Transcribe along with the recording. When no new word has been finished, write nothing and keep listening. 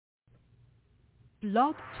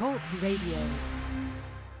Blog Talk Radio.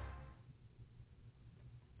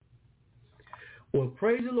 Well,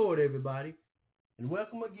 praise the Lord, everybody, and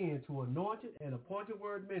welcome again to Anointed and Appointed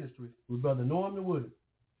Word Ministries with Brother Norman Woodard.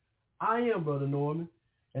 I am Brother Norman,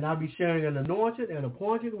 and I'll be sharing an anointed and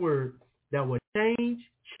appointed word that will change,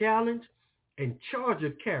 challenge, and charge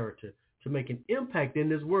your character to make an impact in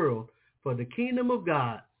this world for the kingdom of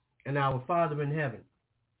God and our Father in heaven.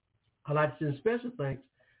 I'd like to send special thanks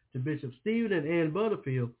to Bishop Stephen and Ann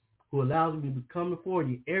Butterfield, who allows me to come before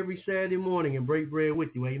you every Saturday morning and break bread with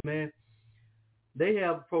you. Amen. They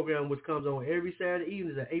have a program which comes on every Saturday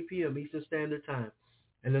evening at 8 p.m. Eastern Standard Time.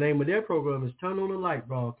 And the name of their program is Turn on the Light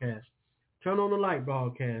Broadcast. Turn on the Light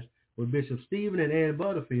Broadcast with Bishop Stephen and Ann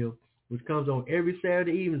Butterfield, which comes on every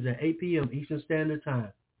Saturday evenings at 8 p.m. Eastern Standard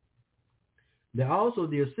Time. They're also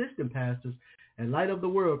the assistant pastors at Light of the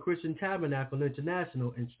World Christian Tabernacle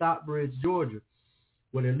International in Stockbridge, Georgia,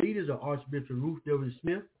 where the leaders are Archbishop Ruth W.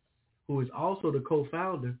 Smith, who is also the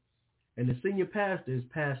co-founder, and the senior pastor is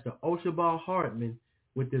Pastor Oshabal Hartman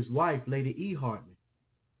with his wife, Lady E. Hartman.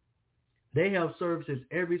 They have services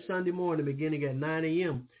every Sunday morning beginning at 9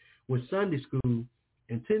 a.m. with Sunday school,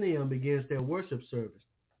 and 10 a.m. begins their worship service.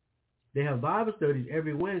 They have Bible studies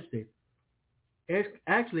every Wednesday.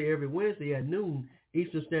 Actually, every Wednesday at noon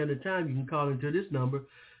Eastern Standard Time. You can call into this number,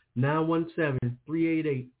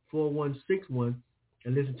 917-388-4161,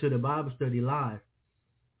 and listen to the Bible study live.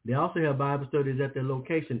 They also have Bible studies at their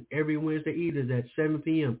location every Wednesday evenings at 7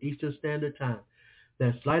 p.m. Eastern Standard Time.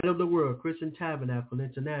 That's Light of the World Christian Tabernacle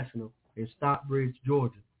International in Stockbridge,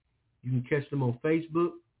 Georgia. You can catch them on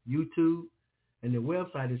Facebook, YouTube, and their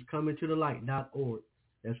website is comingtothelight.org.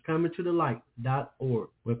 That's comingtothelight.org.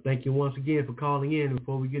 Well, thank you once again for calling in.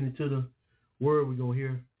 Before we get into the word, we're going to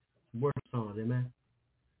hear some worship songs. Amen.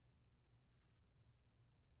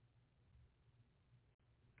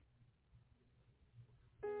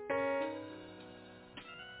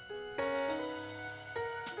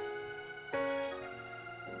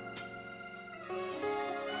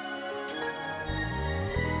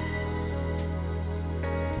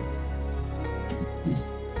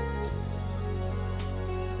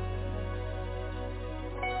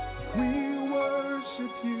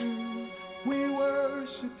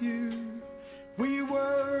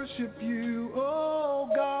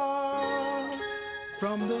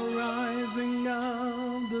 From the rising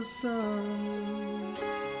of the sun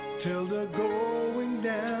till the going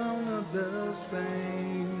down of the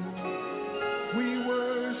same, we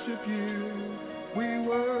worship you,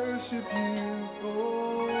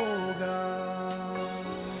 oh God.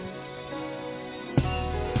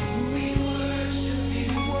 We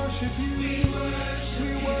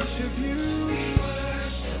worship you,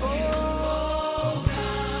 oh God.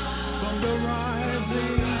 From the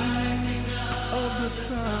rising of the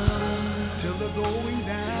sun till the going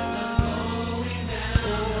down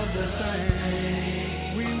of the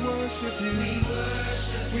same, we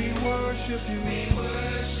worship you,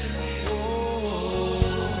 oh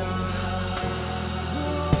God.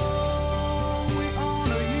 Oh, we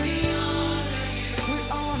honor you,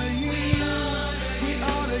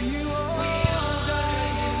 oh God.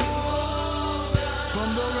 From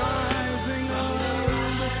the rising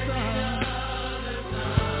of the sun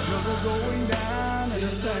till the going down of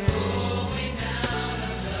the same,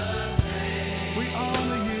 we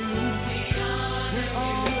honor you,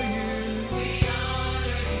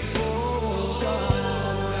 oh God.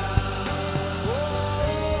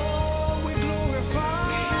 Oh, we glorify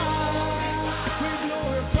you,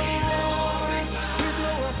 Lord.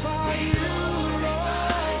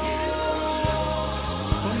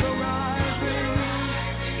 From the rising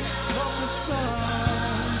of the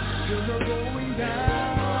sun till the going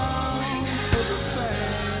down of the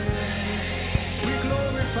same, we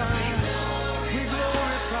glorify you, Lord.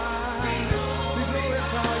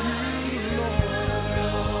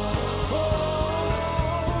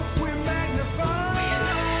 Oh, we magnify you,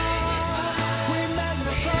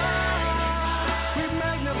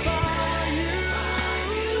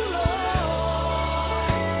 Lord.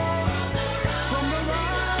 From the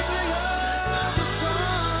rising of the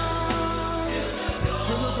sun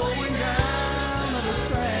till the going down of the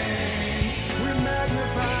same, we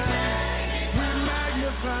magnify.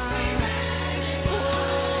 Oh,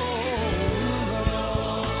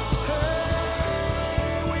 Lord.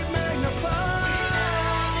 Hey, we magnify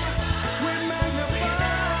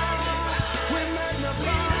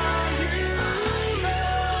you, Lord.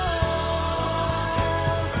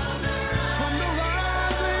 From the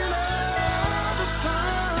rising of the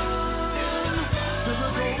sun to the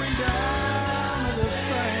going down of the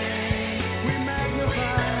same, we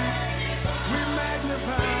magnify.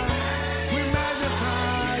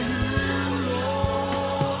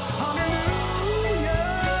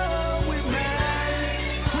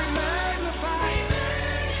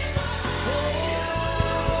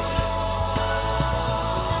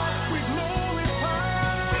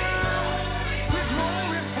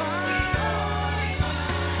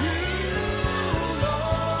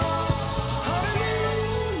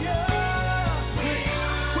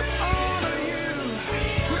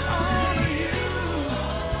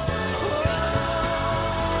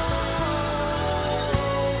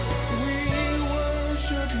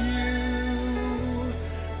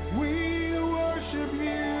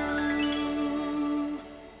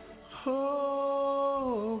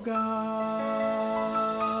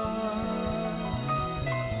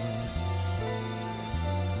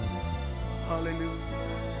 Hallelujah.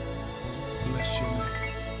 Bless your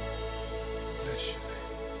name. Bless your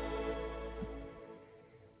name.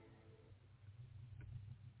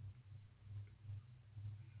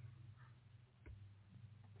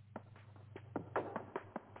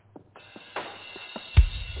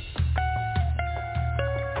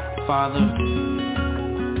 Father,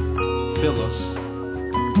 fill us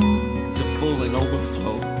to full and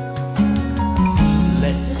overflow.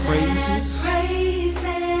 Let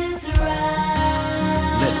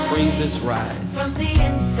praises rise from the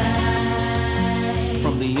inside,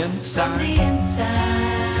 from the inside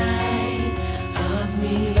of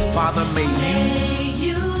me. Father, may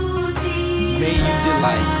you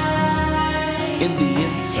delight in the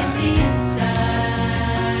inside.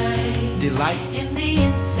 Delight in the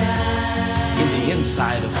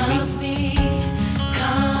inside of me.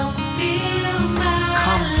 Come fill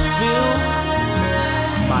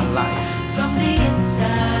my life from the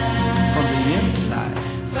inside of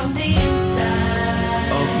me.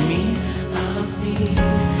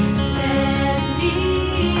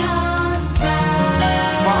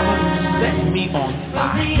 Father, set me on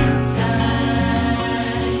fire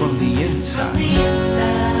from the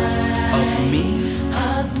inside of me.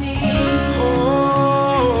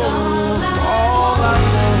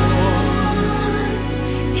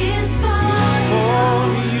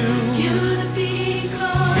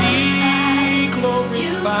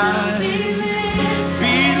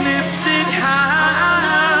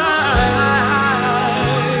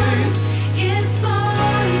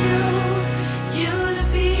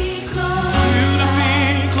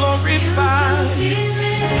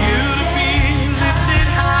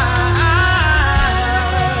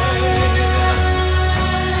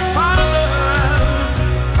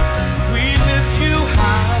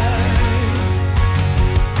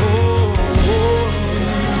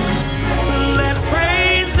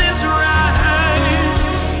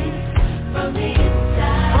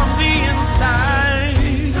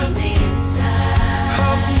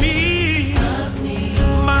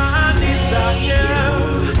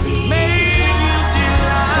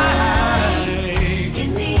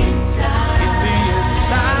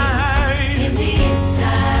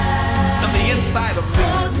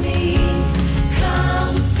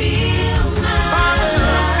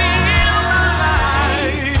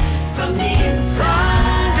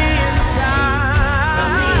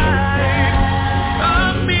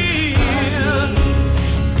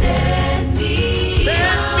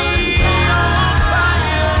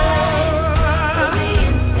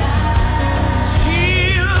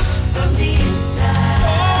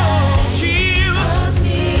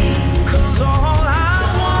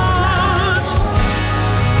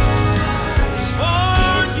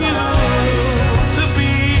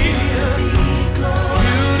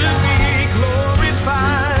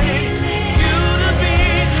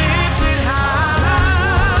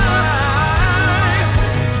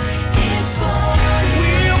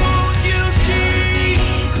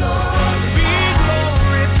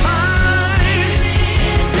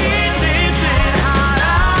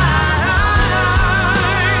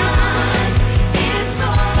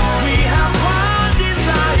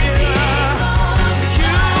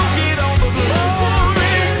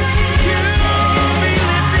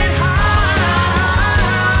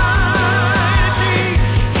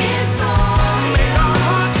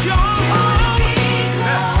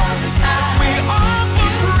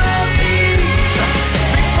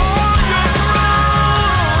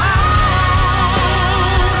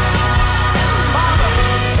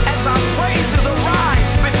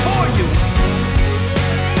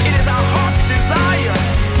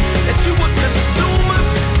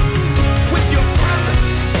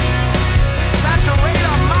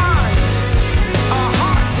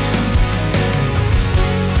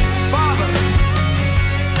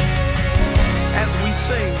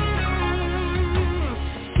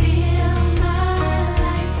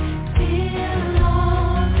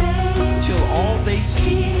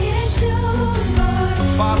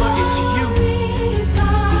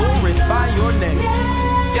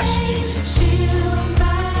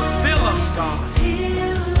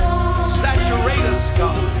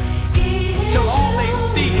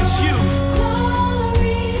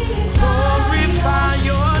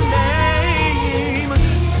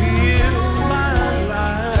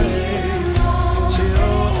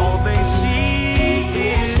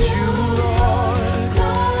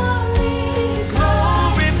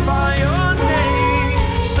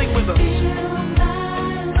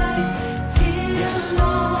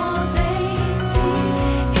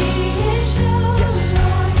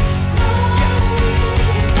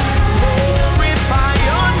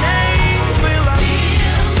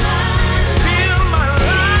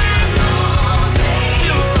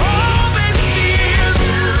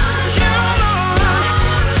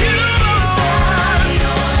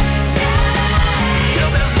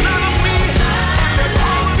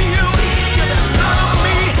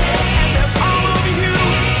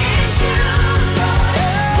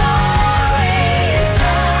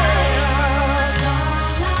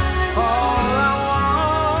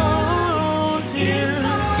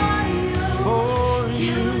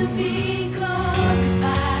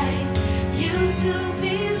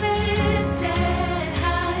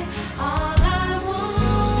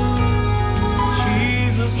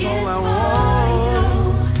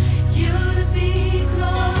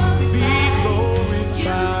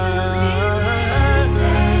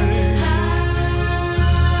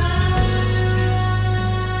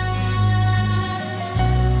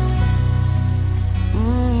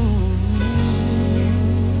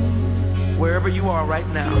 you are right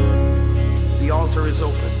now, the altar is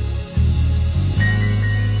open.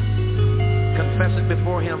 Confess it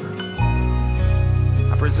before him.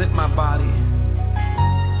 I present my body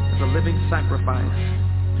as a living sacrifice,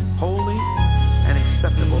 holy and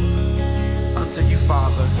acceptable unto you,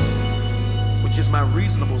 Father, which is my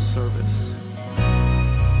reasonable service.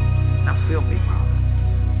 Now fill me, Father.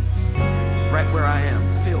 Right where I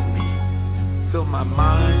am, fill me. Fill my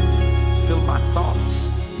mind, fill my thoughts.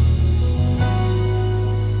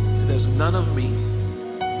 There's none of me,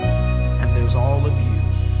 and there's all of you.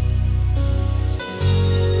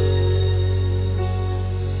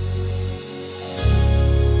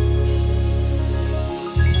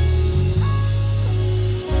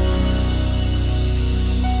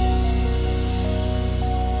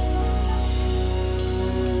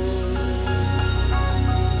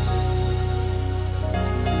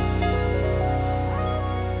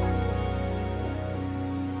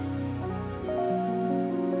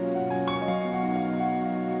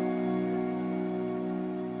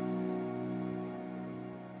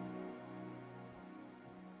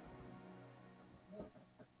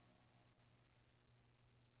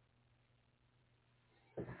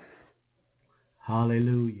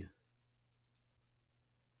 Hallelujah.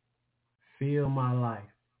 Fill my life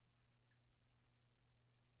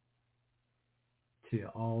till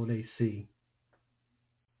all they see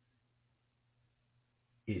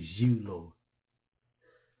is you, Lord.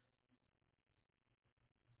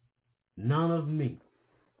 None of me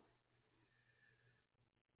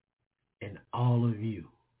and all of you.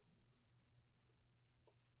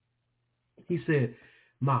 He said,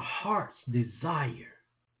 my heart's desire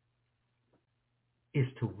is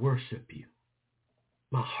to worship you.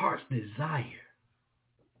 My heart's desire.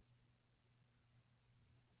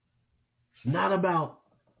 It's not about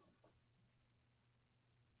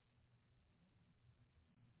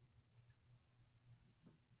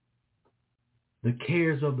the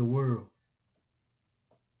cares of the world.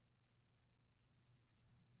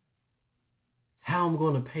 How I'm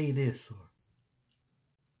going to pay this, or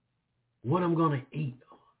what I'm going to eat,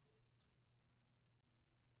 or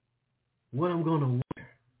what I'm going to wear.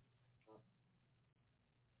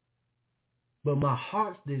 But my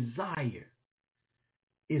heart's desire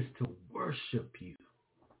is to worship you.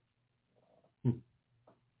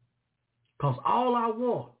 Because all I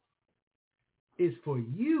want is for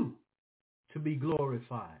you to be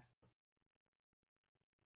glorified.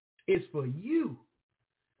 It's for you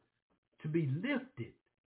to be lifted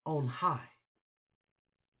on high.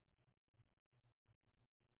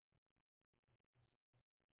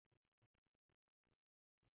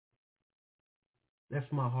 That's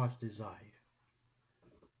my heart's desire.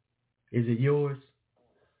 Is it yours?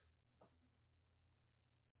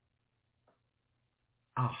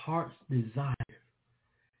 Our heart's desire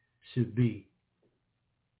should be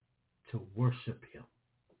to worship him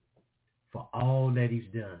for all that he's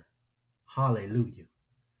done. Hallelujah.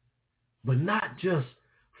 But not just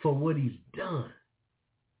for what he's done,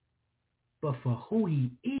 but for who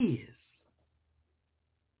he is.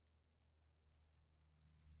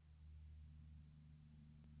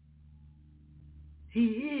 He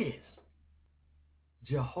is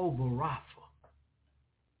Jehovah Rapha,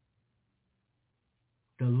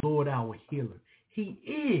 the Lord our healer. He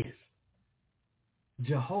is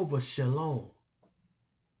Jehovah Shalom,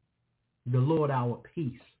 the Lord our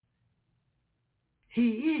peace. He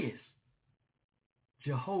is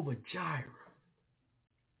Jehovah Jireh,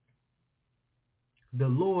 the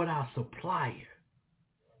Lord our supplier.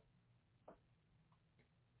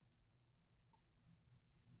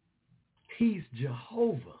 He's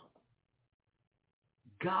Jehovah,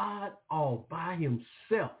 God all by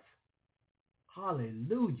himself.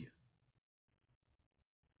 Hallelujah.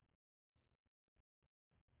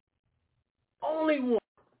 Only one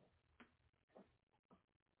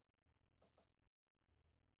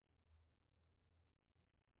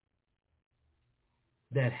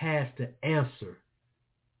that has to answer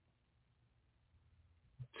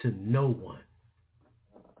to no one.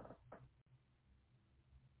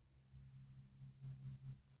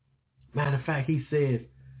 Matter of fact, he says,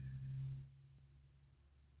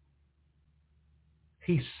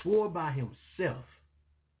 he swore by himself.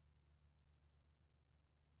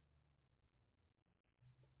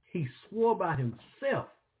 He swore by himself.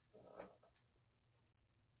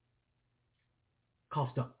 Because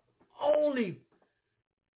the only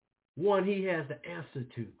one he has to answer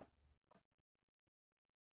to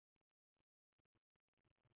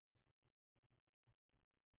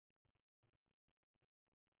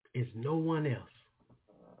is no one else.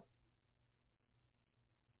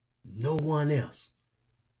 No one else.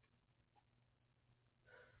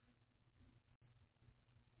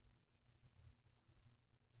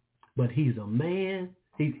 but he's a man.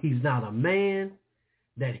 He's not a man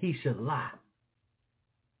that he should lie.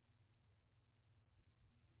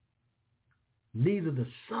 Neither the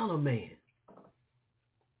Son of Man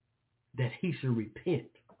that he should repent.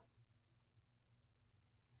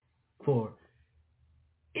 For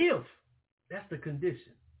if, that's the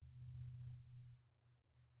condition,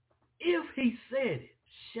 if he said it,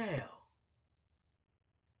 shall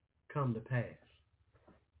come to pass.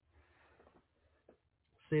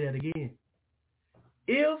 Say that again.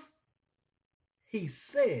 If he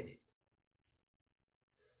said it,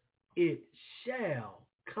 it shall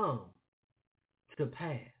come to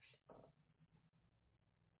pass.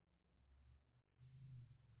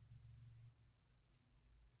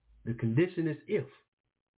 The condition is if.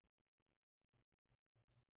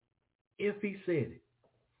 If he said it,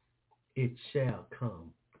 it shall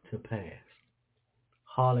come to pass.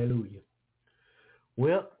 Hallelujah.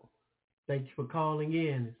 Well, thank you for calling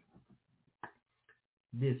in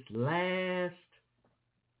this last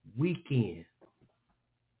weekend.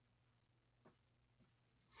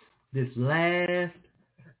 This last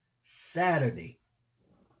Saturday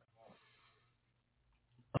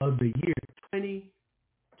of the year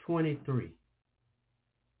 2023.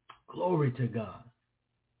 Glory to God.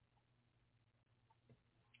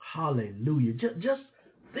 Hallelujah. Just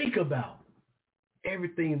think about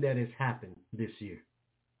everything that has happened this year.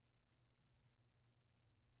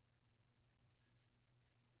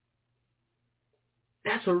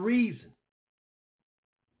 That's a reason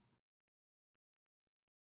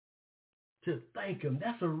to thank him.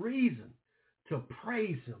 That's a reason to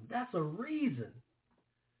praise him. That's a reason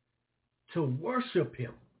to worship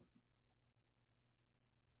him.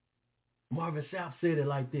 Marvin Sapp said it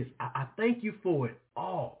like this: I thank you for it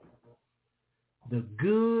all. The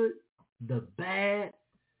good, the bad,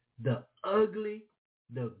 the ugly,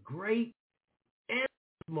 the great, and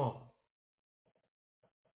the small.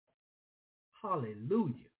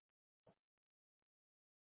 Hallelujah.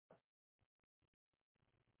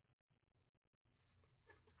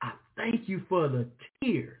 I thank you for the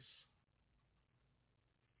tears,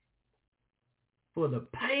 for the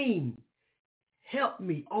pain. Help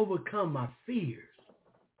me overcome my fears.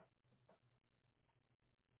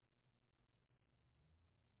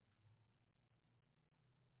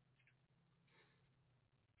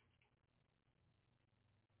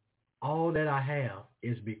 All that I have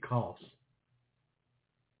is because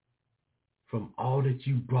from all that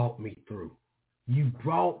you brought me through. You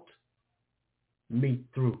brought me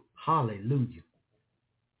through. Hallelujah.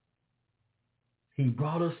 He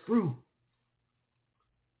brought us through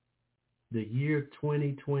the year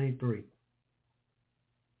 2023.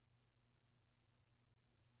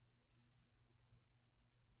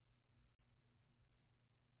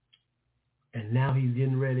 And now he's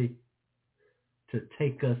getting ready to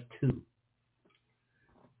take us to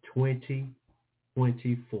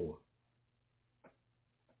 2024.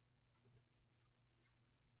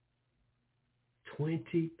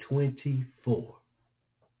 2024.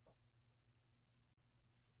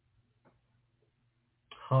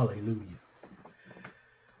 Hallelujah.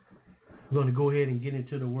 We're going to go ahead and get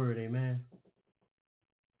into the word, amen.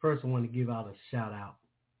 First, I want to give out a shout out.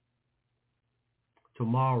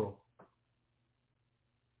 Tomorrow,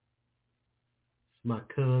 my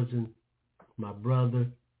cousin, my brother,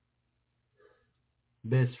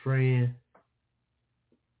 best friend,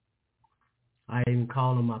 I even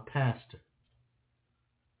call him my pastor,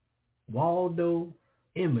 Waldo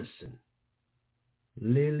Emerson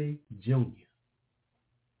Lilly Jr.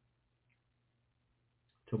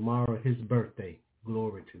 Tomorrow, his birthday.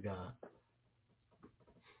 Glory to God.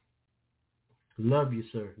 Love you,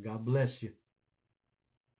 sir. God bless you.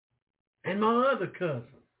 And my other cousin,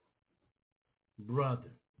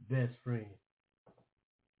 brother, best friend,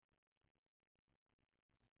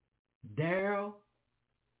 Daryl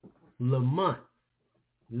Lamont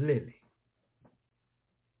Lilly.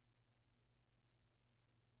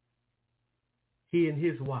 He and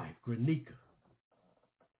his wife, Granika,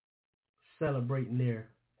 celebrating their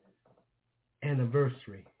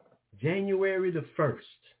anniversary, January the 1st.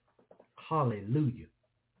 Hallelujah.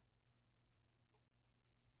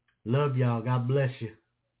 Love y'all. God bless you.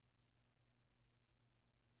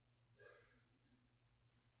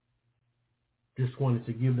 Just wanted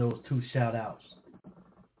to give those two shout outs.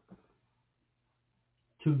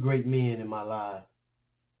 Two great men in my life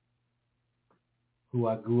who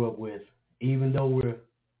I grew up with. Even though we're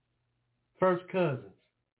first cousins,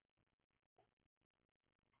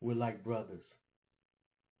 we're like brothers.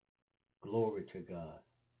 Glory to God.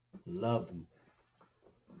 Love them.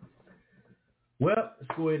 Well,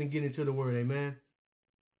 let's go ahead and get into the word, amen.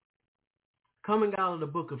 coming out of the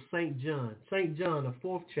book of St. John, the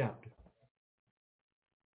 4th chapter,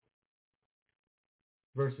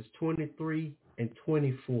 verses 23 and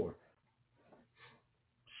 24.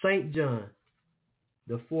 St. John,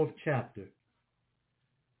 the 4th chapter,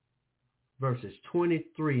 verses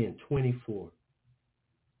 23 and 24.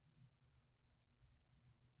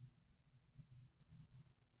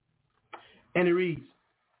 And it reads,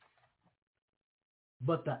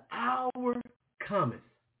 "But the hour cometh,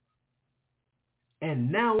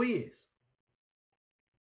 and now is,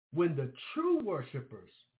 when the true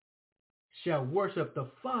worshipers shall worship the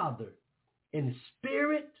Father in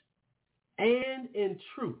spirit and in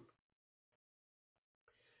truth.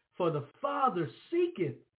 For the Father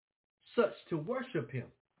seeketh such to worship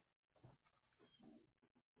him."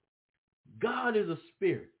 God is a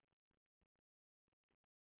spirit,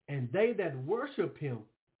 and they that worship him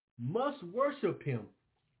must worship him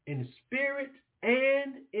in spirit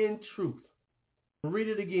and in truth. I'll read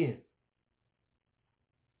it again.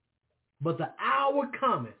 "But the hour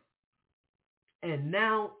cometh, and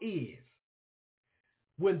now is,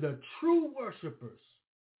 when the true worshipers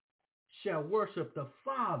shall worship the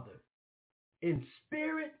Father in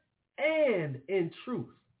spirit and in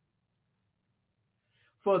truth.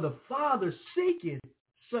 For the Father seeketh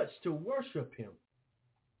such to worship him.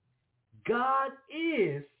 God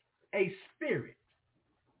is a spirit,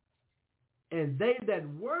 and they that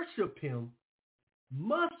worship him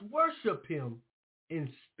must worship him in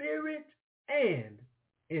spirit and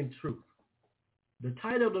in truth." The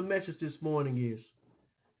title of the message this morning is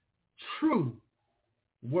True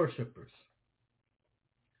Worshipers.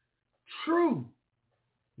 True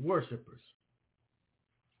worshipers.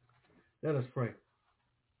 Let us pray.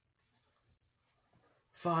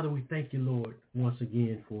 Father, we thank you, Lord, once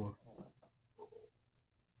again for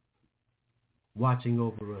watching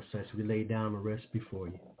over us as we lay down and rest before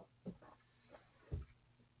you.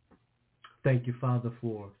 Thank you, Father,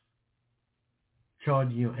 for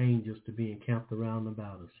charging your angels to be encamped around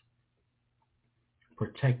about us,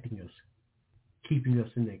 protecting us, keeping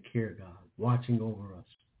us in their care, God, watching over us,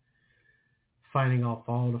 fighting off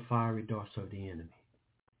all the fiery darts of the enemy.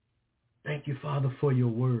 Thank you, Father, for your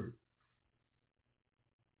word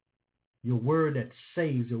that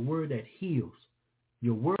saves, your word that heals,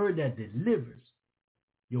 your word that delivers,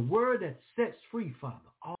 your word that sets free, Father,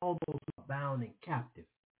 all those who are bound and captive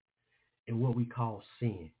in what we call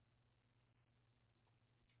sin.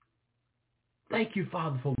 Thank you,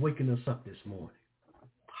 Father, for waking us up this morning.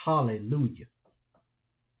 Hallelujah.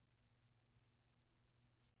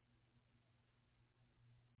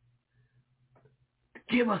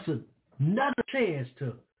 Give us another chance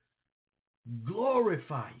to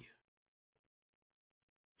glorify you,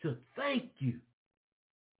 to thank you,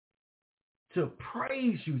 to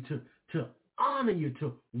praise you, to honor you,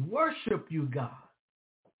 to worship you, God.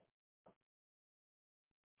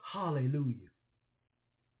 Hallelujah.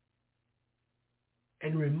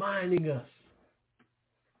 And reminding us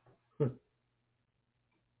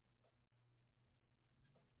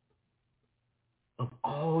of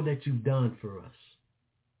all that you've done for us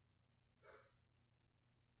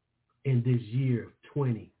in this year of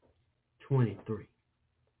 2023.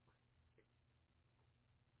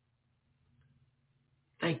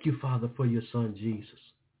 Thank you, Father, for your son,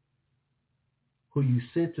 Jesus, who you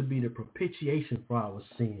sent to be the propitiation for our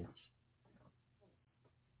sins,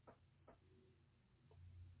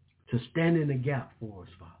 to stand in the gap for us,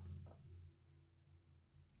 Father,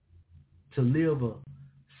 to live a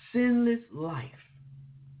sinless life,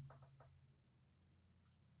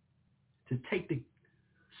 to take the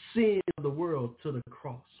sin of the world to the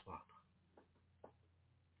cross, Father,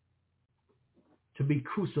 to be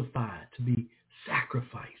crucified, to be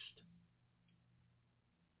sacrificed.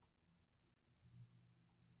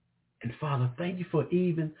 And Father, thank you for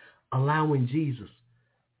even allowing Jesus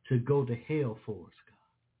to go to hell for us, God.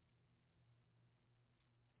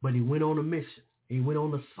 But he went on a mission. He went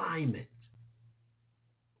on assignment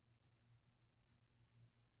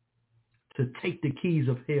to take the keys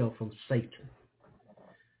of hell from Satan,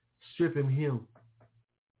 stripping him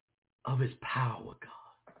of his power,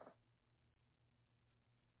 God.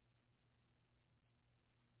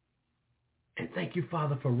 And thank you,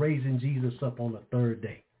 Father, for raising Jesus up on the third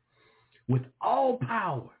day with all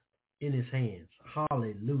power in his hands.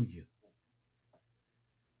 Hallelujah.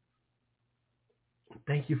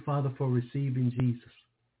 Thank you, Father, for receiving Jesus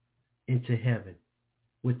into heaven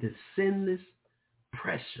with his sinless,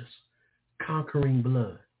 precious, conquering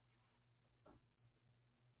blood.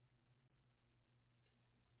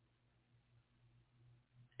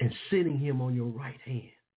 And sitting him on your right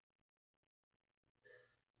hand.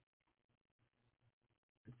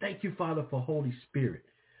 Thank you, Father, for Holy Spirit,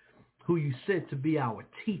 who you sent to be our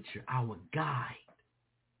teacher, our guide,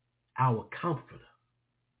 our comforter.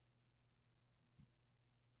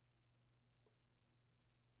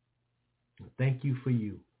 Thank you for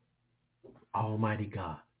you, Almighty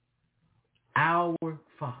God, our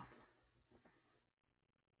Father,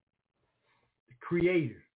 the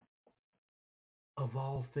creator of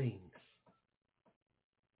all things.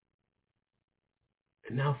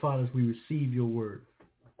 And now, Father, as we receive your word,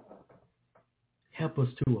 help us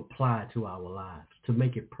to apply it to our lives, to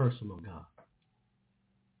make it personal, God.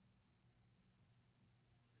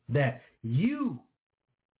 That you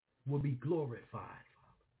will be glorified, Father,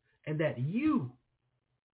 and that you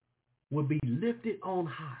will be lifted on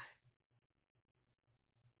high.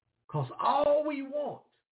 Because all we want,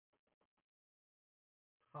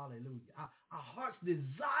 hallelujah, our heart's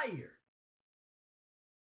desire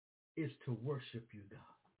is to worship you, God.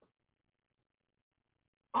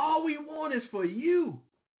 All we want is for you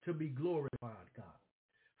to be glorified, God,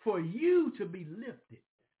 for you to be lifted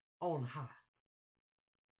on high.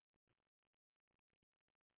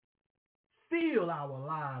 Fill our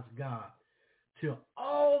lives, God, till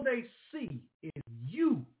all they see is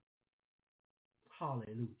you.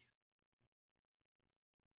 Hallelujah.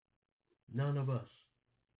 None of us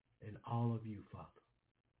and all of you, Father.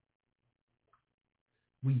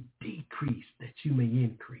 We decrease that you may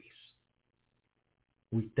increase.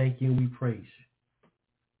 We thank you and we praise you.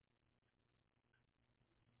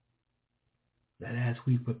 That as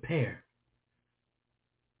we prepare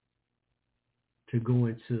to go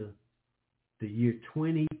into the year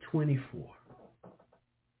 2024,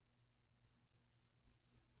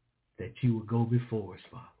 that you will go before us,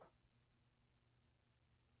 Father.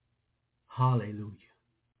 Hallelujah.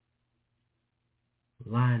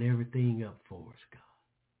 Line everything up for us, God.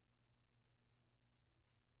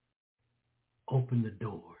 Open the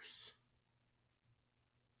doors.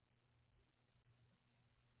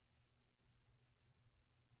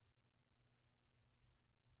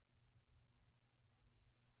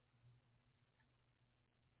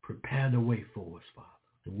 Prepare the way for us, Father.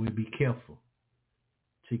 And we'll be careful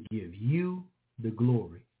to give you the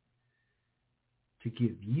glory, to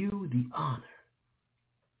give you the honor,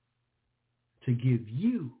 to give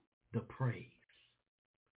you the praise.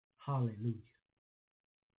 Hallelujah.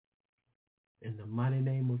 In the mighty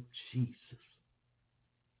name of Jesus.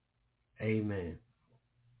 Amen.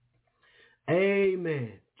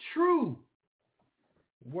 Amen. True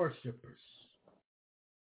worshipers.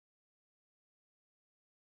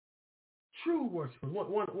 True worshipers.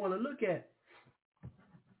 Want to look at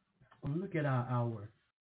our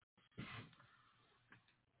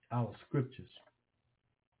scriptures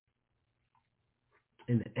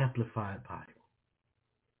in the Amplified Bible.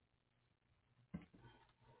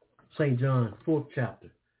 St. John, 4th chapter,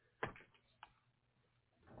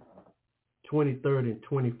 23rd and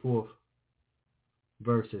 24th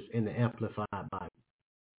verses in the Amplified Bible.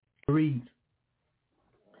 It reads,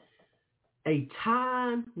 a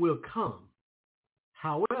time will come,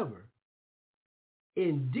 however,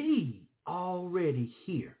 indeed already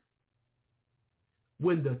here,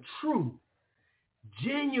 when the true,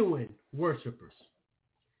 genuine worshipers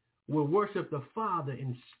will worship the Father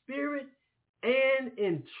in spirit and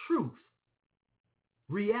in truth,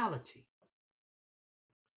 reality.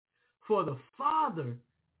 For the Father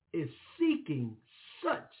is seeking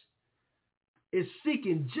just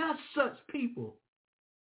such people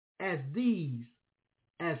as these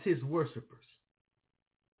as his worshipers.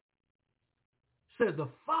 Says the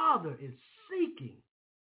Father is seeking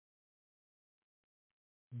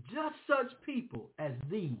just such people as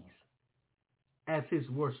these as his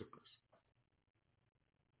worshipers.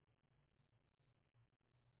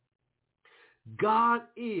 God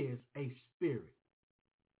is a spirit,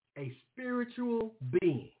 a spiritual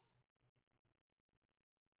being.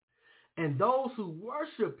 And those who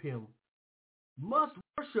worship him must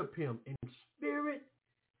worship him in spirit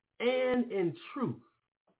and in truth,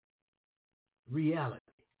 reality.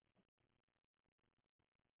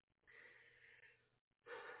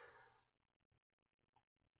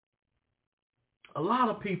 A lot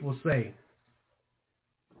of people say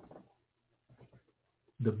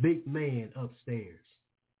the big man upstairs.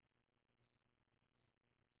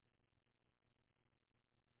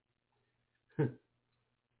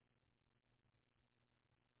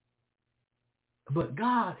 But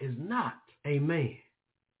God is not a man.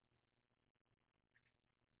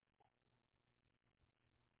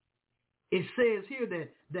 It says here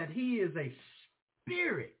that he is a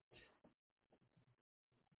spirit.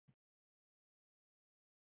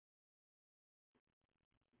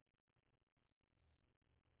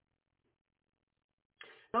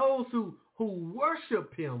 Those who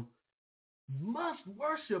worship him must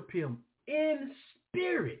worship him in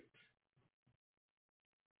spirit.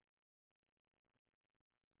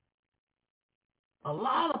 A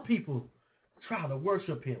lot of people try to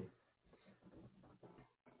worship him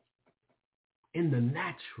in the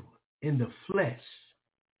natural, in the flesh,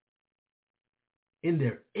 in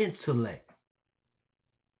their intellect,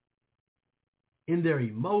 in their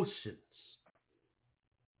emotions.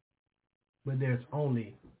 But there's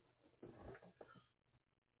only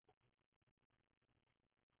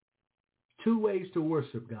two ways to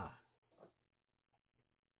worship God.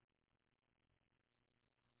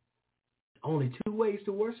 Only two ways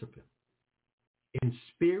to worship him. In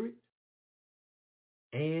spirit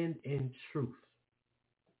and in truth.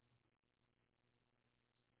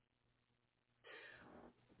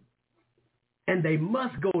 And they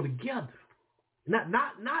must go together.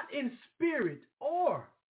 Not in spirit or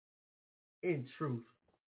in truth,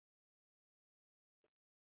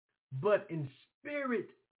 but in spirit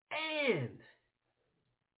and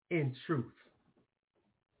in truth.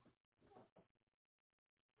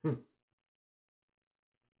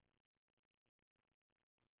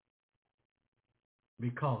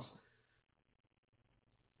 Because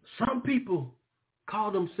some people call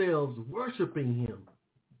themselves worshiping him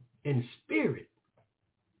in spirit,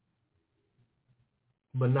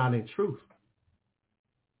 but not in truth.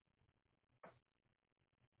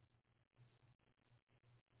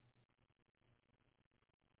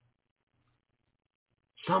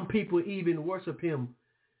 Some people even worship him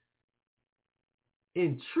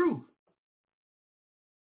in truth,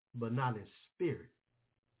 but not in spirit.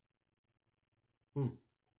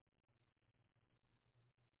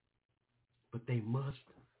 But they must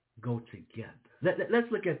go together.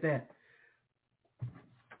 Let's look at that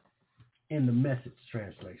in the Message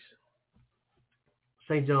translation.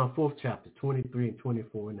 St. John 4th chapter, 23 and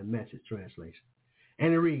 24 in the Message translation.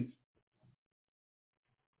 And it reads,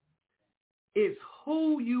 it's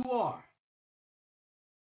who you are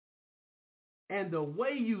and the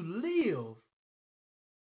way you live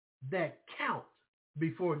that count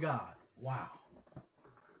before God. Wow.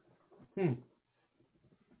 Listen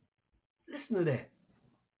to that.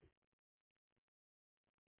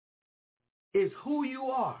 It's who you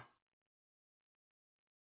are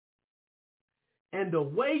and the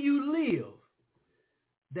way you live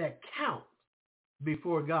that count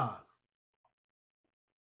before God.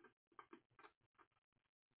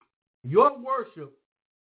 Your worship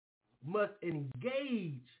must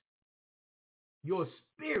engage your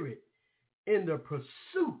spirit in the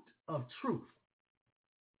pursuit of truth.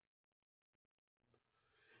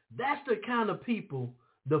 That's the kind of people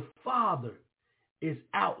the Father is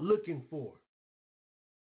out looking for.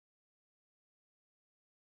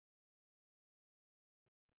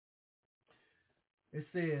 It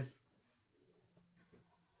says,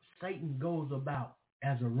 Satan goes about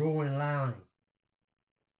as a roaring lion,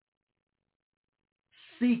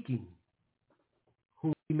 seeking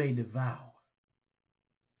whom he may devour.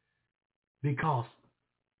 Because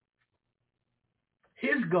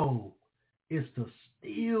his goal is to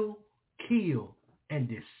steal, kill, and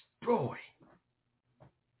destroy.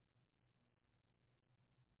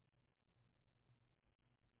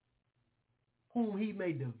 Whom he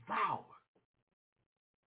may devour.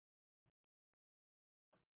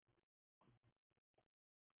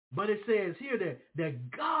 But it says here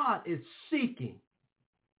that God is seeking.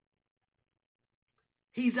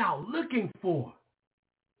 He's out looking for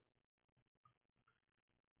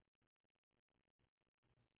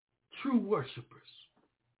true worshipers.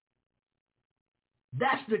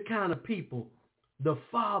 That's the kind of people the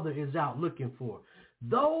Father is out looking for.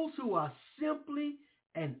 Those who are simply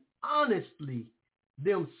and honestly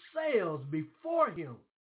themselves before him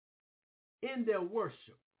in their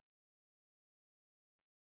worship.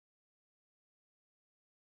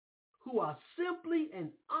 Who are simply and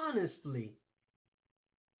honestly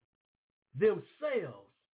themselves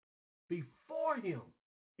before him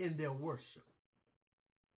in their worship.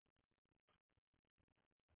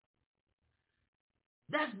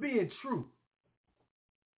 That's being true.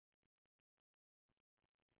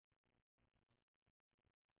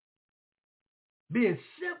 Being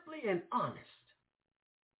simply and honest.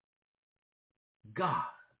 God,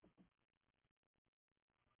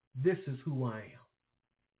 this is who I am.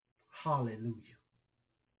 Hallelujah.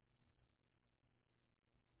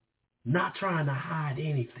 Not trying to hide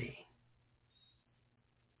anything.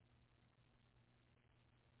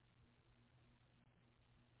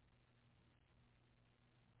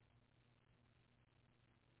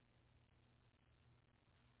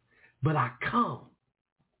 But I come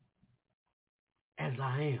as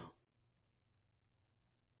I am.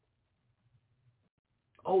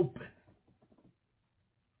 open,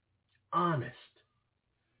 honest,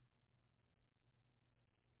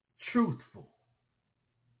 truthful.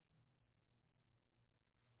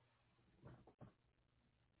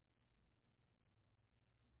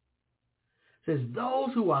 It says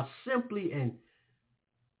those who are simply and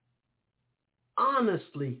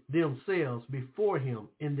honestly themselves before him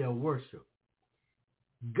in their worship.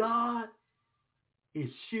 God is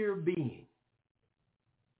sheer being.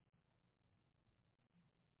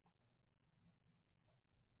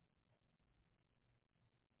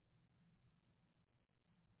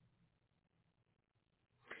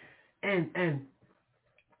 And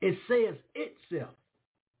it says itself.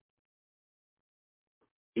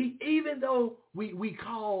 Even though we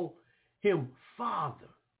call him Father,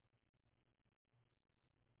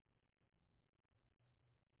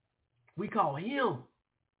 we call him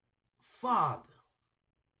Father.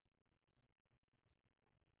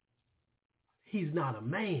 He's not a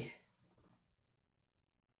man.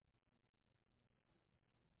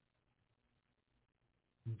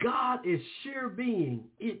 God is sheer being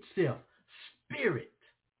itself, spirit.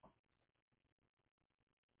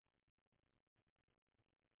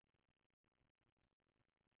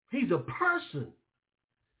 He's a person,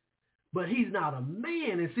 but he's not a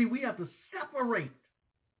man. And see, we have to separate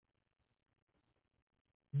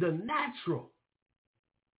the natural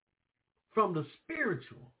from the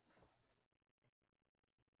spiritual.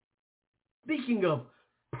 Speaking of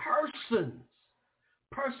persons,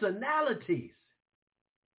 personalities,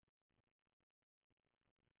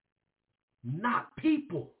 not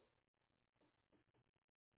people.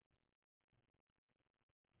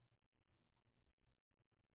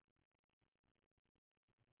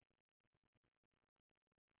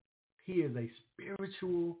 He is a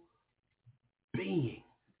spiritual being,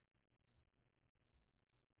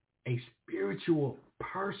 a spiritual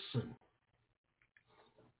person,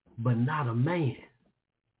 but not a man.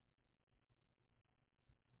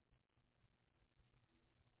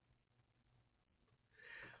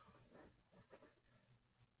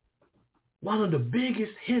 One of the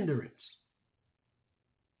biggest hindrance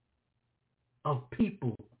of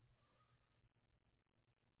people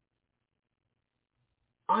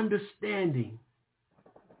understanding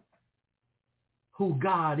who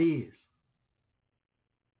God is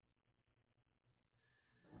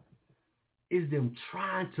them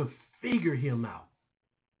trying to figure him out,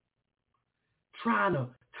 trying to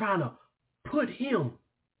put him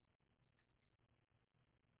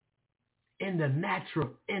in the natural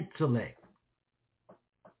intellect.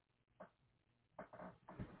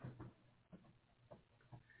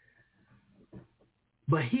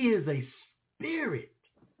 But he is a spirit.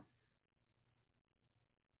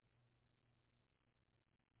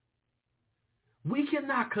 We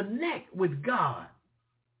cannot connect with God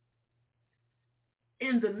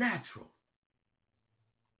in the natural.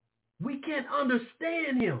 We can't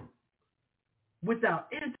understand him without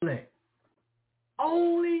intellect.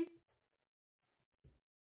 Only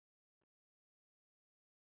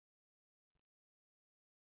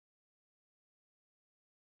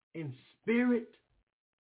in spirit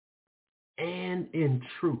and in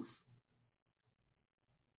truth.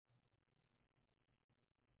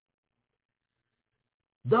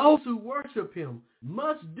 Those who worship him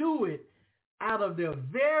must do it out of their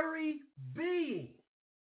very being.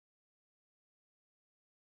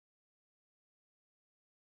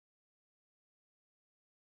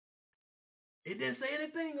 It didn't say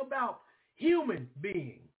anything about human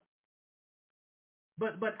being,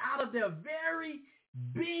 but out of their very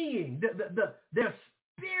being, their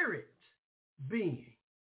spirit being.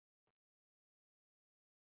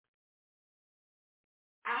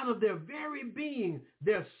 Out of their very being,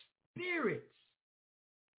 their spirits,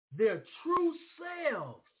 their true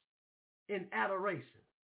selves in adoration.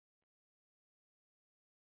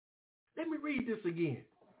 Let me read this again.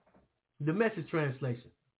 The Message translation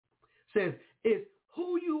says, it's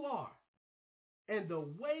who you are and the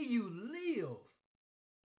way you live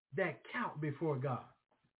that count before God.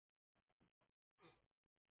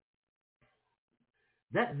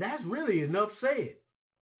 That's really enough said.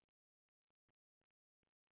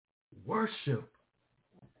 Worship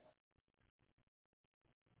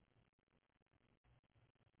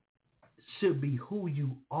should be who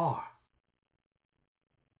you are.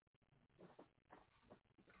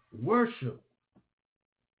 Worship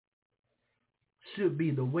should be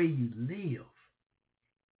the way you live.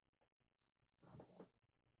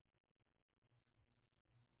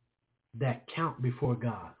 That count before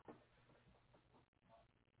God.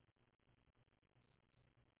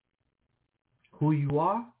 Who you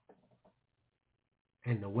are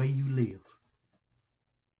and the way you live.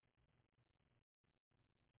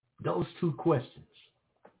 Those two questions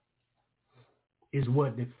is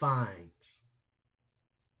what defines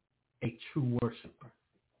a true worshiper.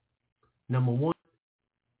 Number one,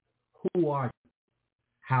 who are you?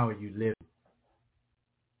 How are you living?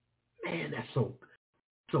 Man, that's so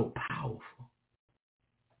powerful.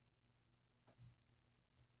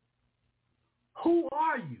 Who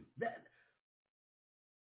are you? That's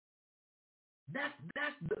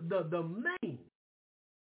the main.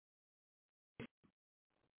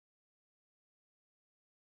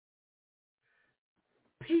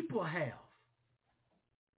 People have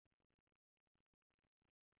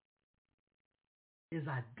is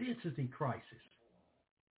identity crisis.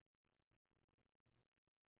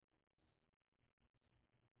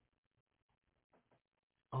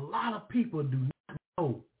 A lot of people do not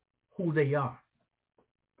know who they are.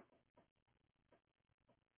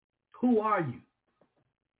 Who are you?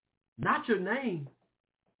 Not your name.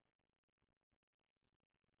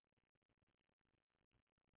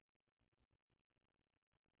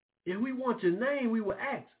 If we want your name, we will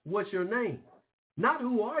ask, what's your name? Not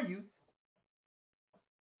who are you?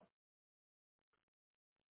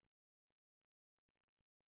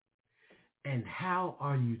 And how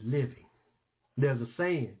are you living? There's a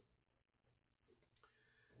saying,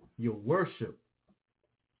 your worship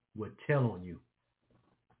will tell on you.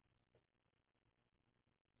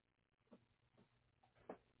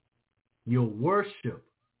 Your worship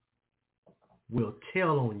will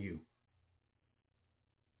tell on you.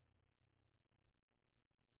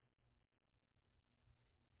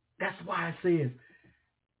 That's why it says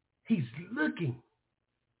he's looking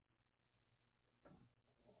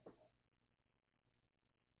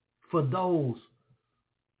for those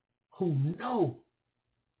who know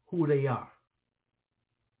who they are.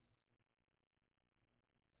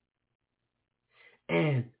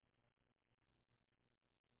 And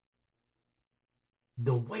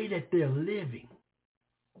the way that they're living,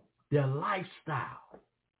 their lifestyle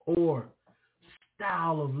or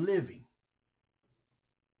style of living,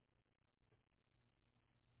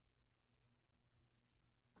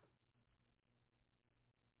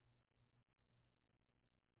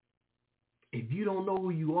 if you don't know who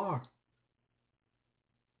you are,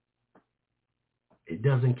 it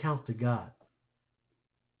doesn't count to God.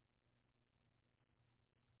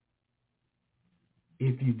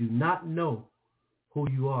 If you do not know who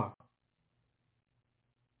you are,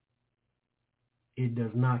 it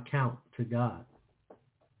does not count to God.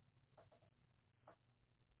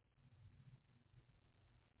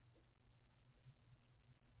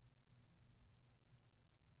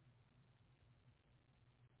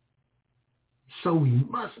 So we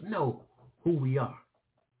must know who we are.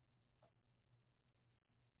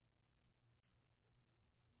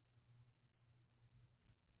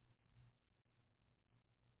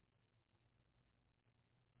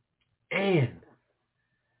 And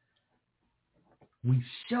we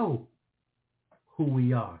show who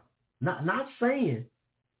we are. Not saying,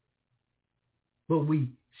 but we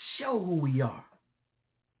show who we are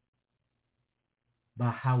by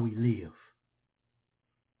how we live.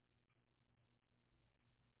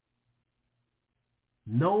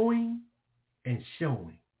 Knowing and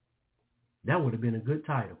showing. That would have been a good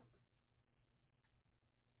title.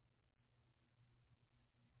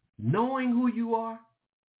 Knowing who you are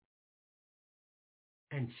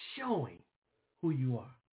and showing who you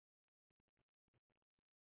are.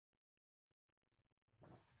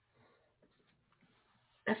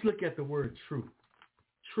 Let's look at the word true.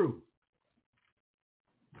 True.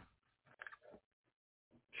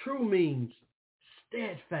 True means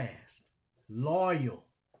steadfast, loyal.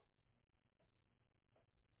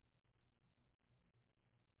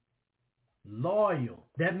 Loyal.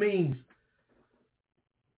 That means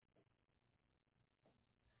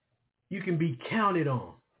you can be counted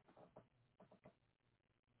on.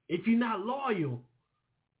 If you're not loyal,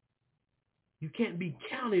 you can't be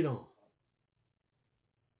counted on.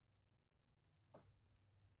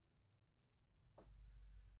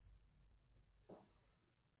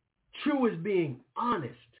 True is being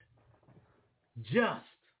honest, just,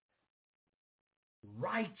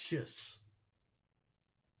 righteous,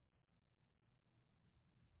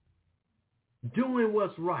 doing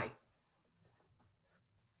what's right.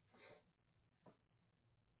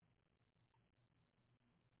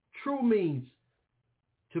 True means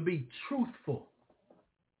to be truthful,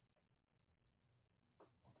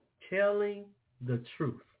 telling the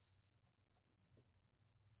truth.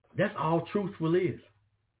 That's all truthful is.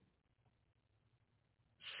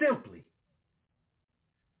 Simply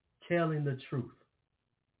telling the truth.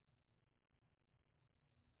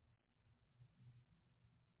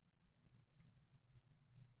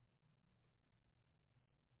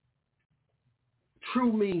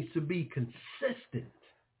 True means to be consistent.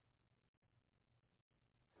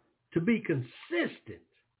 To be consistent.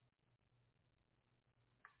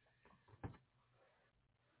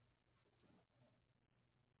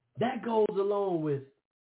 That goes along with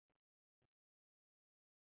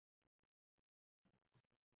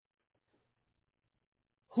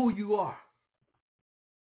who you are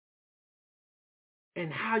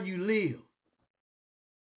and how you live.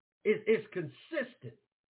 It's consistent.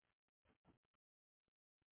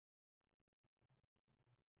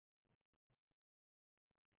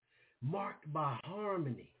 Marked by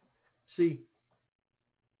harmony. See,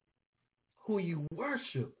 who you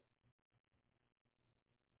worship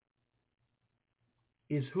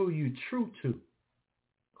is who you're true to.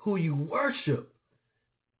 Who you worship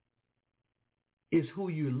is who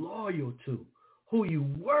you're loyal to. Who you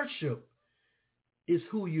worship is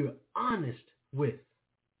who you're honest with.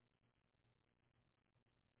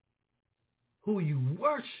 Who you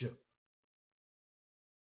worship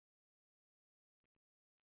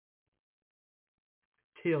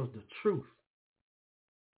tells the truth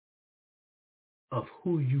of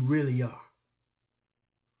who you really are.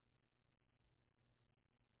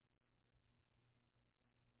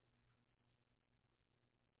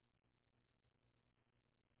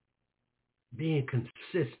 Being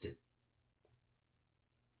consistent.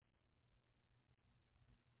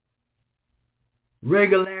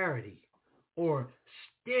 Regularity or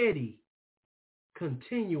steady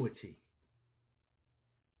continuity.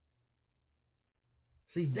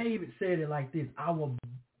 See, David said it like this: I will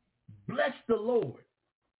bless the Lord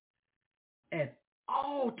at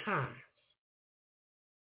all times,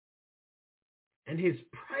 and his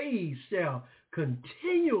praise shall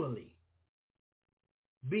continually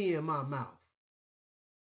be in my mouth.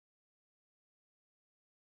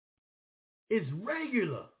 It's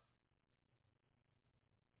regular.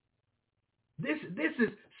 This is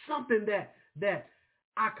something that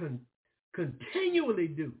I can continually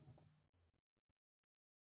do.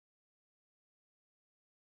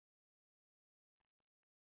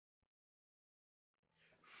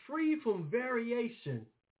 Free from variation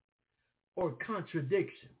or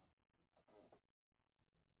contradiction.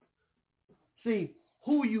 See,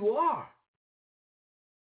 who you are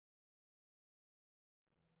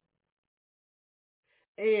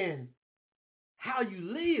and how you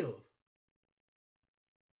live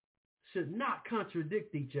should not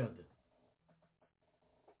contradict each other.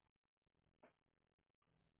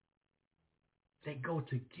 They go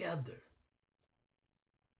together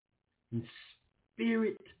in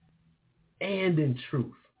spirit and in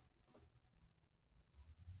truth.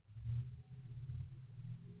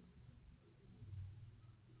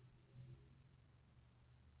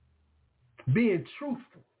 Being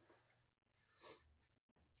truthful.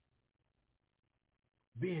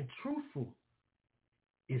 Being truthful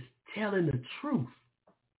is telling the truth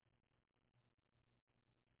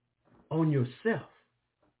on yourself.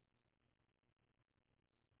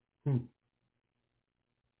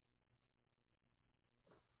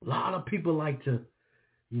 A lot of people like to,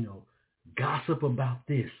 gossip about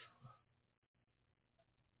this.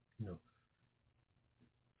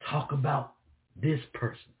 Talk about this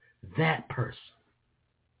person, that person,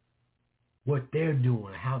 what they're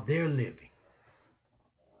doing, how they're living.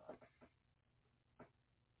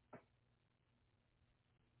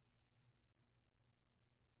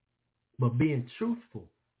 But being truthful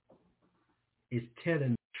is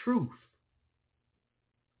telling the truth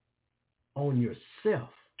on yourself.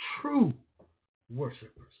 True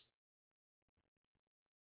worshipers.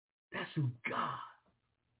 That's who God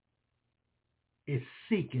is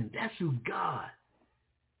seeking. That's who God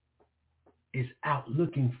is out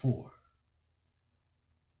looking for.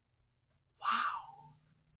 Wow.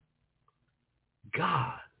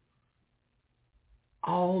 God,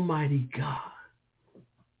 Almighty God,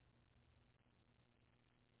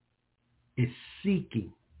 is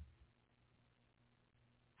seeking,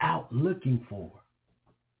 out looking for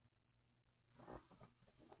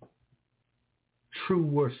true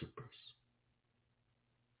worshipers.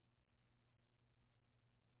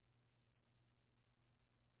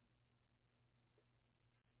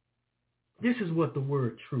 This is what the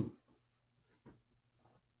word truth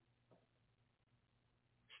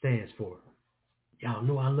stands for. Y'all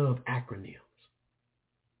know I love acronyms.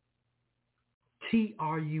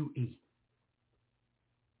 T.R.U.E.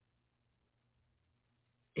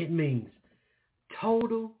 It means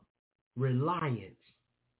total reliance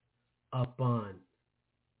upon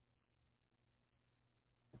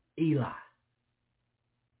Eli.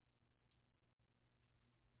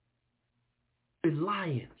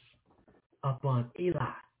 Reliance upon Eli.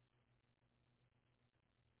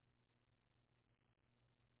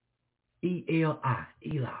 E-L-I,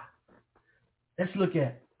 Eli. Let's look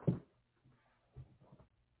at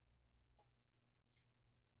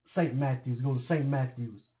St. Matthew's. Go to St.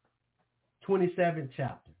 Matthew's, 27th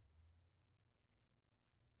chapter.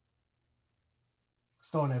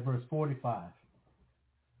 Starting at verse 45.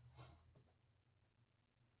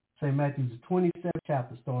 St. Matthew's 27th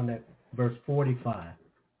chapter, starting at verse 45.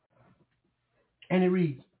 And it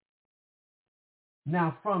reads,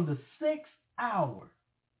 now from the 6th hour,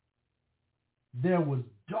 there was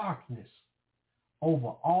darkness over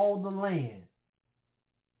all the land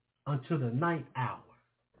until the 9th hour.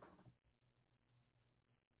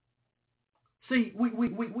 See,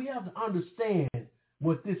 we have to understand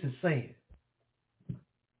what this is saying.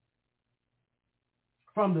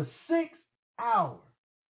 From the 6th hour,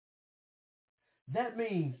 that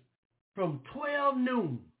means from 12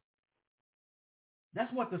 noon.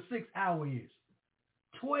 That's what the 6th hour is.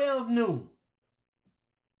 12 noon.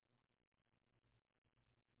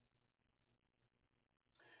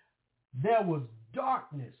 There was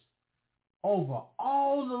darkness over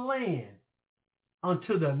all the land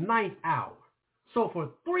until the 9th hour. So for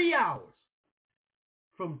 3 hours,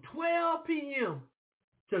 from 12 p.m.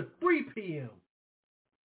 to 3 p.m.,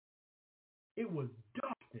 it was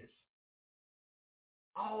darkness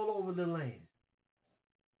all over the land.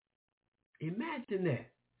 Imagine that.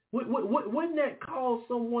 Wouldn't that cause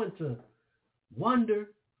someone to wonder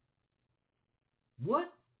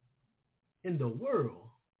what in the world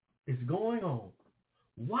is going on?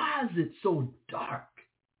 Why is it so dark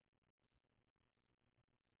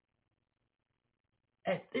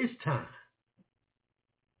at this time?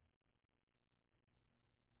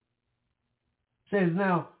 It says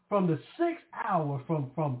now from the 6th hour,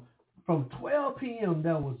 from 12 p.m.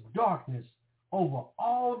 there was darkness over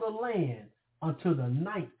all the land until the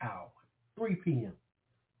 9th hour, 3 p.m.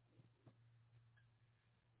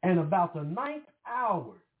 And about the 9th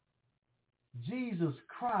hour, Jesus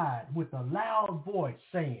cried with a loud voice,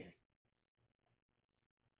 saying,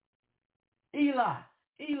 Eli,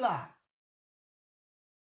 Eli,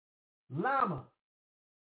 lama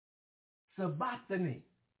sabachthani.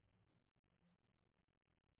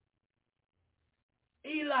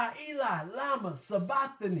 Eli, Eli, lama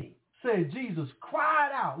sabachthani, said Jesus,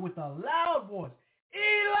 cried out with a loud voice,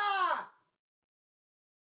 Eli,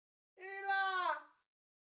 Eli,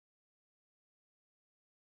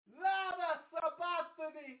 lama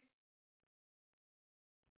sabachthani.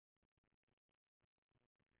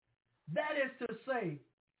 That is to say,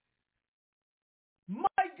 my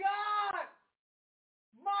God,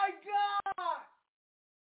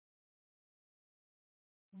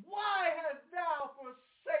 why hast thou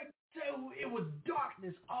forsaken? It was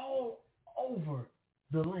darkness all over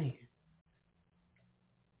the land.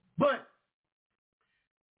 But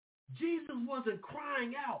Jesus wasn't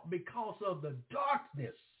crying out because of the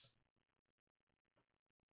darkness.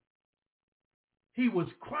 He was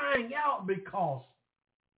crying out because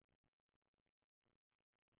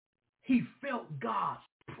he felt God's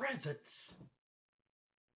presence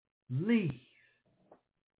leave.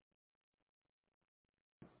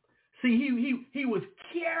 See, he was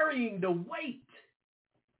carrying the weight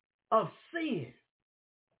of sin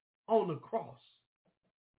on the cross.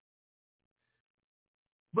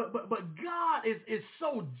 But God is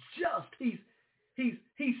so just. He's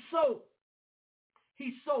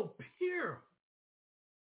so pure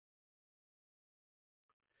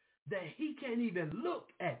that he can't even look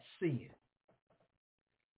at sin.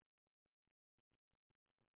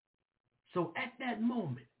 So at that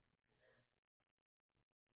moment,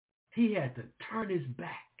 he had to turn his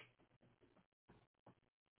back.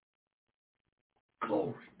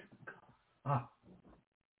 Glory to God.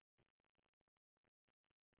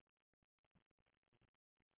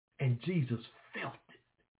 And Jesus felt it.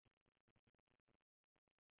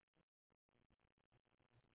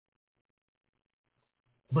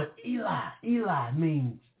 But Eli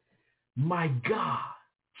means my God.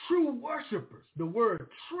 True worshipers, the word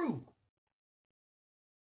true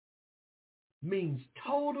means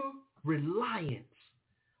total reliance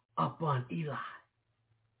upon Eli,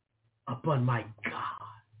 upon my God.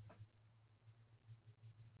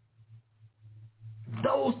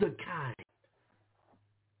 Those the kind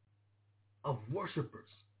of worshipers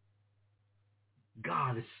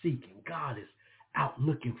God is seeking, God is out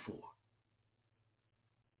looking for.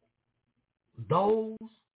 Those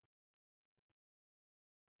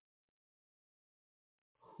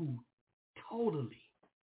who totally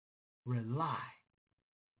rely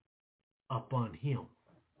upon him.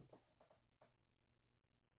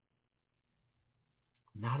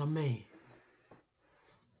 Not a man,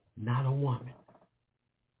 not a woman,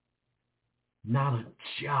 not a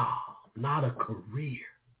job, not a career,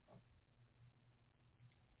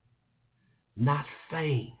 not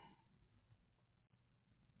fame,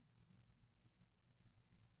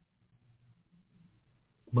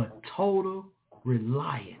 but total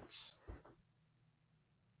reliance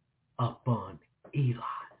upon Eli.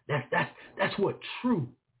 That's what true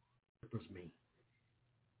worshipers mean.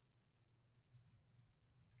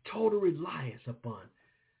 Total reliance upon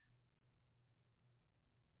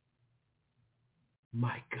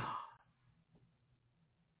my God.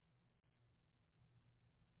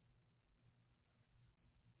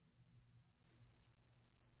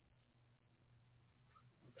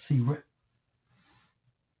 See,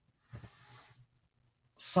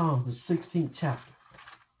 Psalms, the 16th chapter,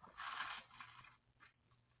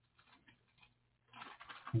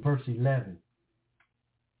 verse 11.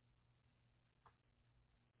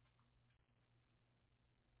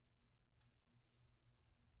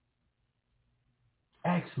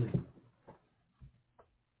 Actually,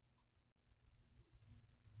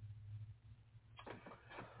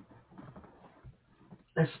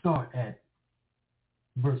 let's start at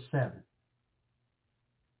verse 7.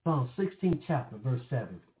 Psalm 16th chapter, verse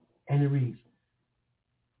 7. And it reads,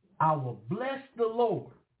 I will bless the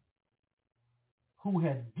Lord who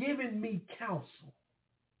has given me counsel.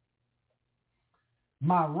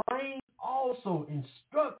 My reign also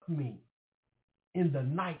instruct me in the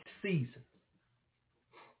night season.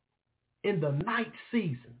 In the night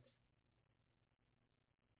season.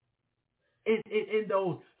 In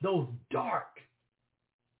those dark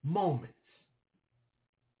moments.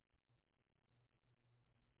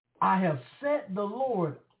 I have set the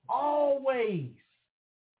Lord always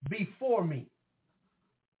before me.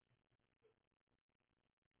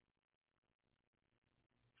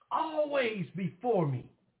 Always before me.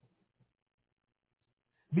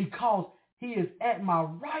 Because he is at my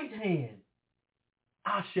right hand,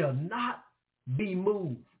 I shall not be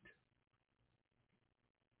moved.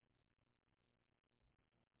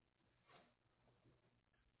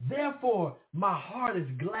 Therefore, my heart is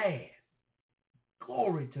glad.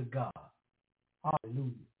 Glory to God.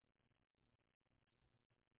 Hallelujah.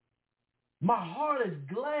 My heart is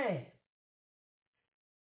glad,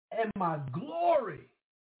 and my glory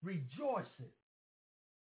rejoiceth.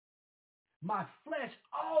 My flesh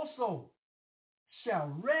also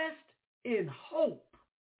shall rest in hope.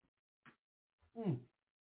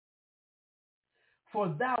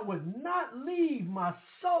 For thou would not leave my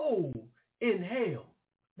soul in hell.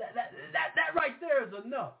 That right there is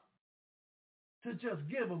enough to just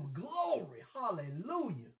give him glory.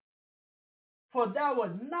 Hallelujah. For thou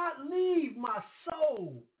would not leave my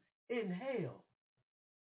soul in hell.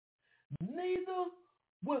 Neither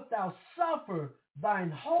wilt thou suffer thine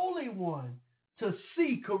Holy One to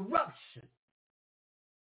see corruption.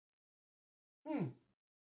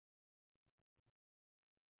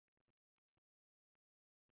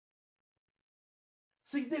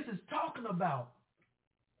 See, this is talking about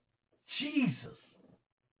Jesus.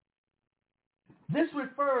 This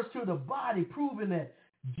refers to the body, proving that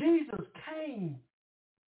Jesus came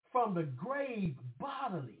from the grave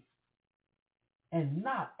bodily and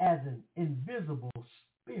not as an invisible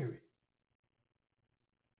spirit.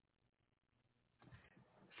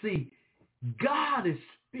 See, God is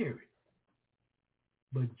spirit,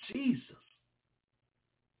 but Jesus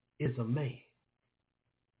is a man.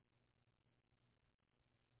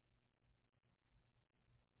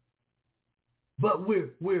 But we're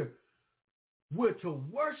to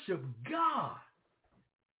worship God.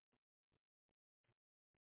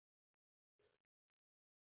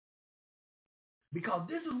 Because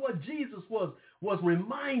this is what Jesus was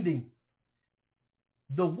reminding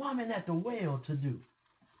the woman at the well to do.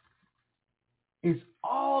 It's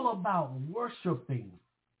all about worshiping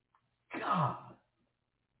God,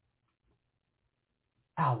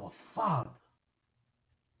 our Father.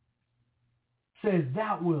 Says,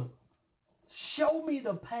 thou wilt show me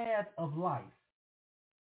the path of life.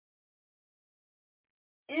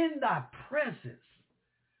 In thy presence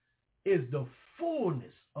is the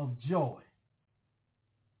fullness of joy.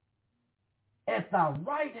 At thy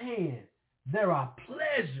right hand there are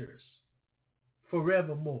pleasures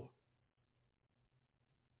forevermore.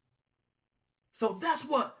 So that's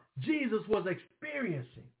what Jesus was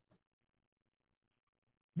experiencing.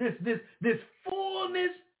 This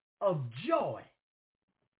fullness of joy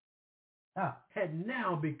had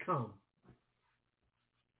now become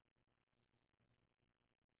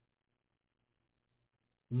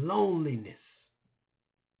loneliness,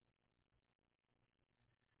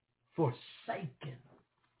 forsaken.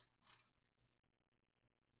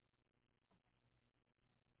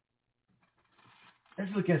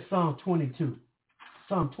 Let's look at Psalm 22.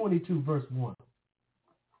 Psalm 22, verse 1.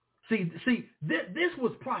 See, this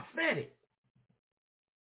was prophetic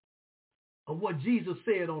of what Jesus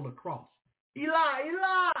said on the cross. Eli,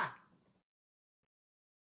 Eli,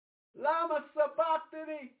 lama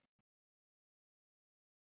sabachthani.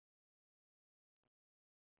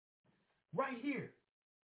 Right here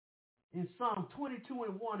in Psalm 22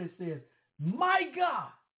 and 1, it says, my God,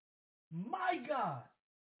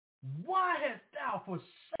 why hast thou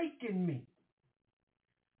forsaken me?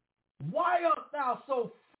 Why art thou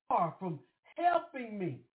so far from helping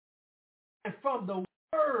me and from the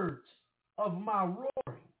words of my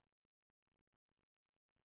roaring?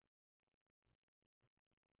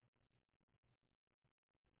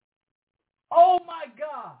 Oh my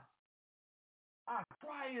God, I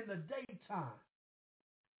cry in the daytime,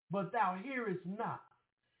 but thou hearest not,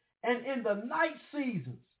 and in the night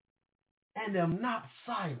seasons, and am not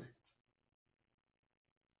silent.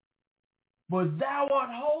 But thou art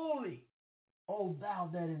holy, O thou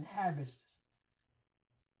that inhabitest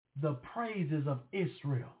the praises of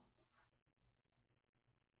Israel.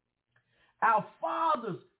 Our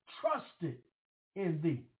fathers trusted in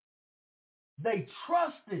thee. They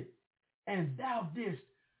trusted, and thou didst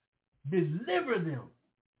deliver them.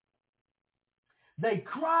 They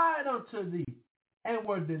cried unto thee and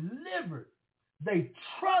were delivered. They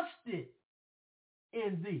trusted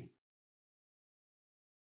in thee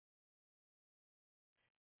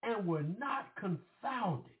and were not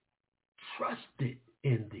confounded. Trusted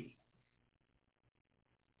in thee.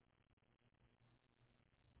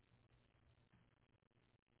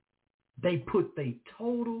 They put their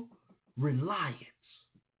total reliance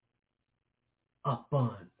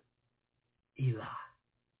upon Eli.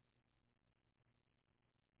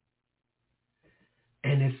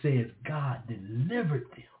 And it says God delivered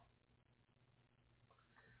them.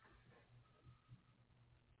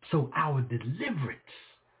 So our deliverance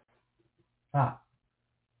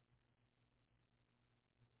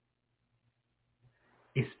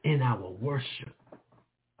is in our worship.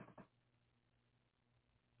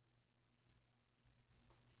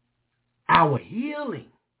 Our healing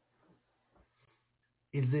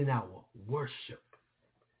is in our worship.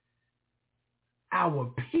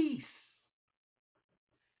 Our peace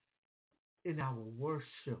in our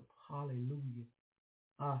worship. Hallelujah.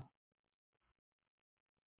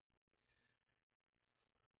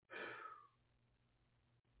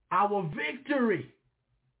 Our victory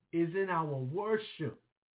is in our worship.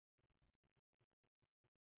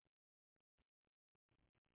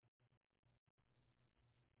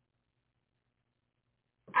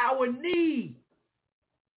 Our need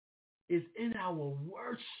is in our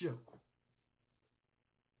worship.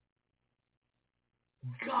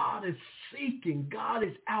 God is seeking, God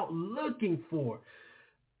is out looking for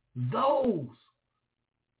those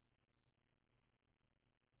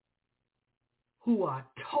who are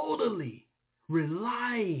totally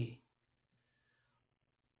relying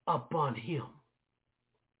upon him.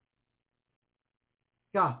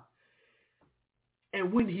 God.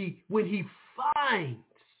 And when he finds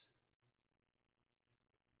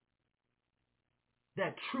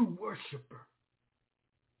that true worshiper,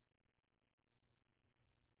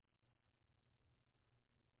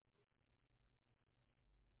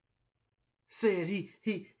 said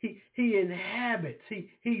he inhabits,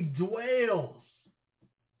 he dwells.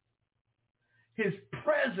 His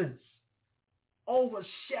presence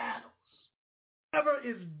overshadows. Whatever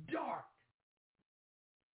is dark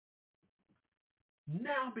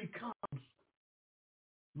now becomes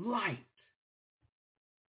light.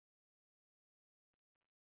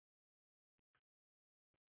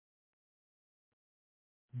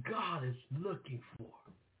 God is looking for,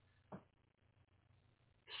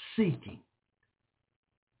 seeking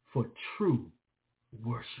for true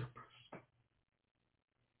worshipers.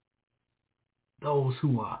 Those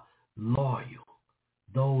who are loyal,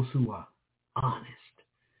 those who are honest,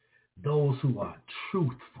 those who are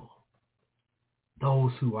truthful,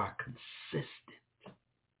 those who are consistent.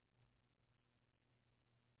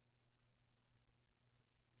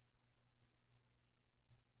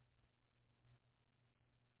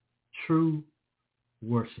 True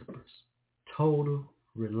worshipers, total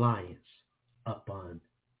reliance upon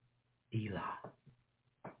Eli.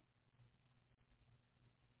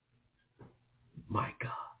 My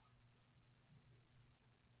God.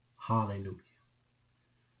 Hallelujah.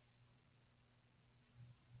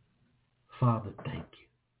 Father, thank you.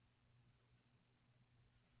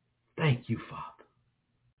 Thank you, Father,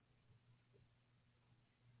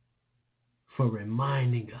 for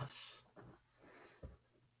reminding us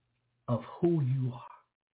of who you are.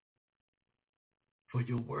 For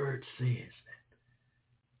your word says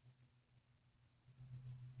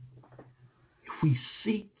we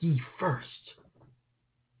seek ye first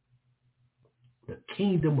the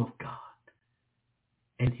kingdom of God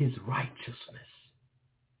and his righteousness,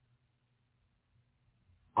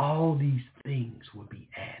 all these things will be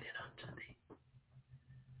added unto thee.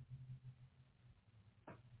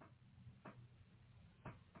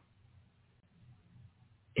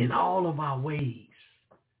 In all of our ways,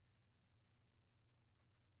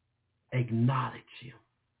 acknowledge him,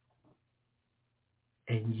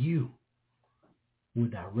 and you will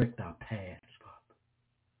direct our paths, Father.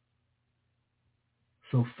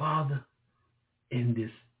 So, Father, in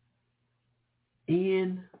this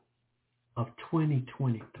end of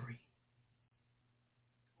 2023,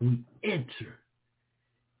 we enter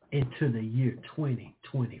into the year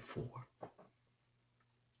 2024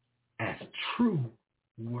 as true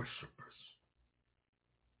worshipers,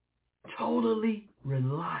 totally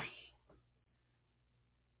relying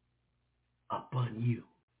upon you,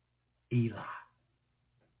 Eli.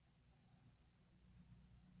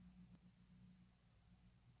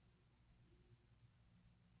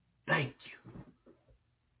 Thank you.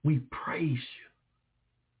 We praise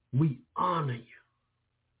you. We honor you.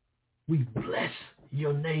 We bless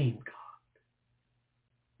your name,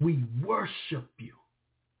 God. We worship you.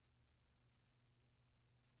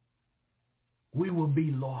 We will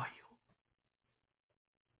be loyal.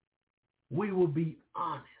 We will be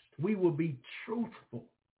honest. We will be truthful.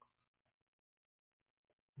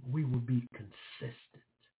 We will be consistent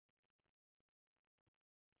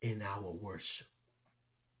in our worship.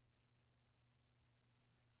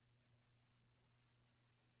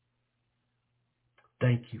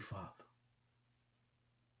 Thank you, Father.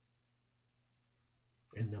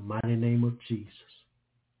 In the mighty name of Jesus.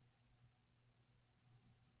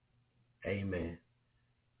 Amen.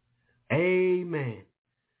 Amen.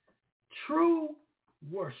 True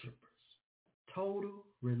worshipers, total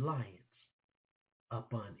reliance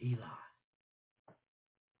upon Eli.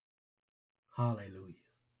 Hallelujah.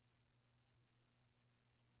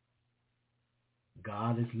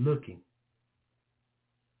 God is looking.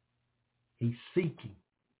 He's seeking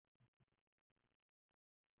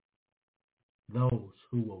those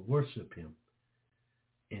who will worship him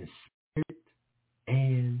in spirit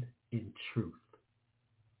and in truth.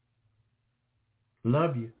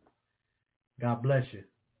 Love you. God bless you.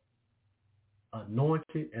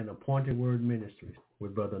 Anointed and Appointed Word Ministries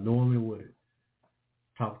with Brother Norman Woodard.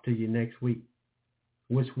 Talk to you next week,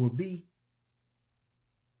 which will be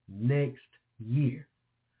next year.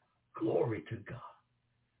 Glory to God.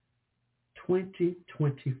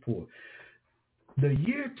 2024. The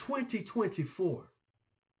year 2024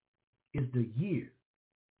 is the year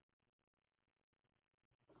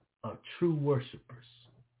of true worshipers.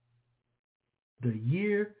 The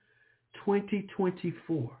year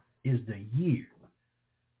 2024 is the year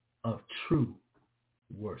of true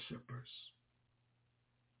worshipers.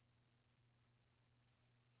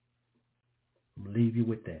 I'm going to leave you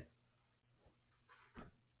with that.